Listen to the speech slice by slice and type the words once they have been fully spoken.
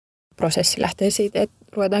prosessi lähtee siitä, että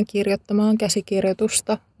ruvetaan kirjoittamaan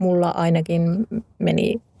käsikirjoitusta. Mulla ainakin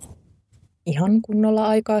meni ihan kunnolla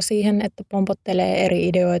aikaa siihen, että pompottelee eri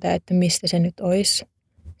ideoita, että mistä se nyt olisi.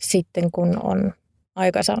 Sitten kun on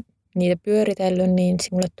aikansa niitä pyöritellyt, niin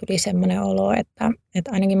sinulle tuli semmoinen olo, että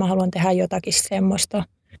ainakin mä haluan tehdä jotakin semmoista,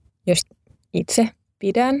 jos itse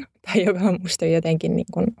pidän tai joka on musta jotenkin niin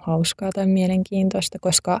kuin hauskaa tai mielenkiintoista,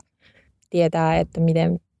 koska tietää, että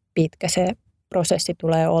miten pitkä se prosessi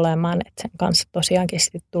tulee olemaan, että sen kanssa tosiaankin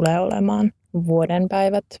tulee olemaan vuoden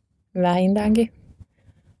päivät vähintäänkin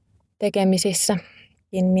tekemisissä.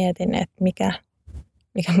 Mietin, että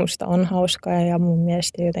mikä musta on hauskaa ja mun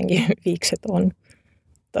mielestä jotenkin viikset on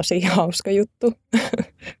tosi hauska juttu.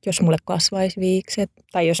 Jos mulle kasvaisi viikset,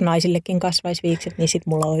 tai jos naisillekin kasvaisi viikset, niin sit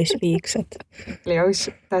mulla olisi viikset. Eli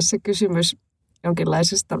olisi tässä kysymys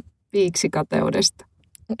jonkinlaisesta viiksikateudesta?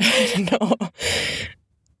 No,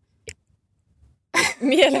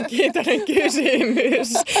 mielenkiintoinen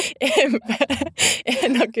kysymys.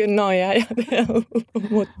 En ole kyllä noin ajatellut,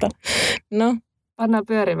 mutta no. Pannaan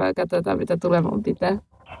pyörimään ja katsotaan, mitä tulemaan pitää.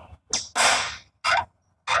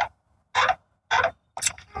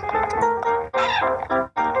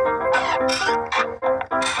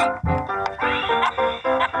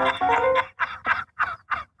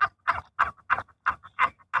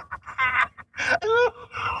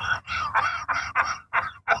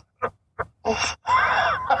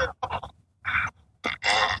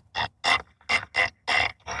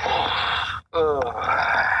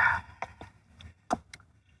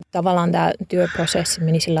 Tavallaan tämä työprosessi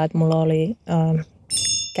meni sillä, että mulla oli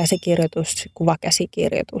käsikirjoitus,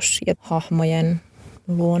 kuvakäsikirjoitus ja hahmojen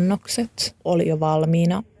luonnokset oli jo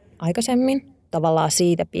valmiina aikaisemmin. Tavallaan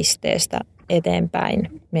siitä pisteestä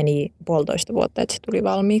eteenpäin meni 1,5 vuotta, että se tuli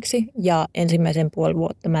valmiiksi. Ja ensimmäisen 0,5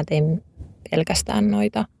 vuotta mä tein pelkästään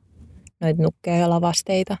noita nukkeja ja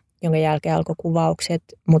lavasteita, jonka jälkeen alkoi kuvaukset,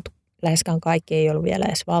 mutta läheskään kaikki ei ollut vielä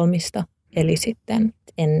edes valmista. Eli sitten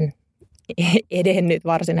en edennyt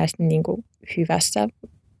varsinaisesti niin kuin hyvässä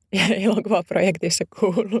elokuvaprojektissa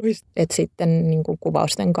kuuluisi. Et sitten niin kuin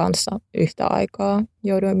kuvausten kanssa yhtä aikaa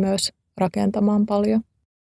jouduin myös rakentamaan paljon.